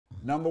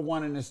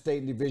#1 in the state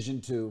in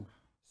Division II,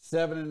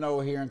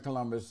 7-0 here in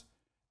Columbus.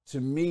 To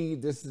me,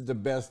 this is the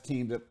best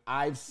team that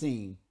I've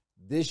seen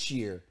this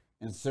year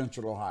in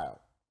Central Ohio.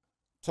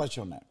 Touch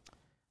on that.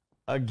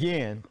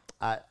 Again,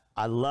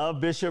 I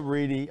love Bishop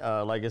Reedy.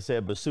 Like I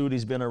said,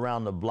 Basuti's been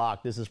around the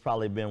block. This has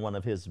probably been one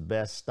of his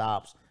best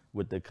stops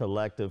with the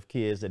collective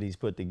kids that he's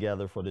put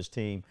together for this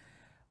team.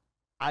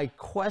 I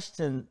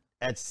question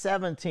at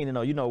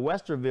 17-0, you know,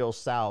 Westerville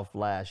South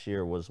last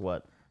year was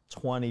what,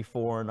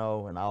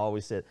 24-0, and I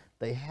always said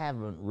they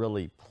haven't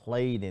really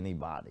played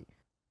anybody.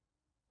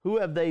 Who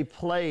have they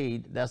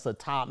played that's a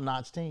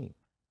top-notch team?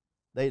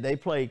 They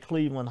played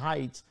Cleveland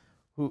Heights,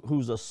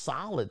 who's a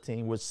solid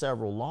team with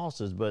several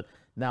losses. But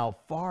now,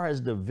 far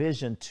as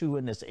Division II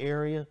in this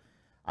area,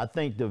 I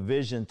think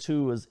Division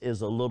II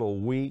is a little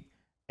weak,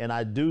 and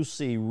I do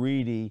see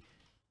Reedy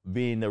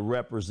being the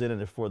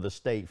representative for the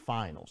state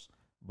finals.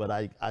 But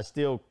I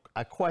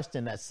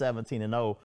question that 17-0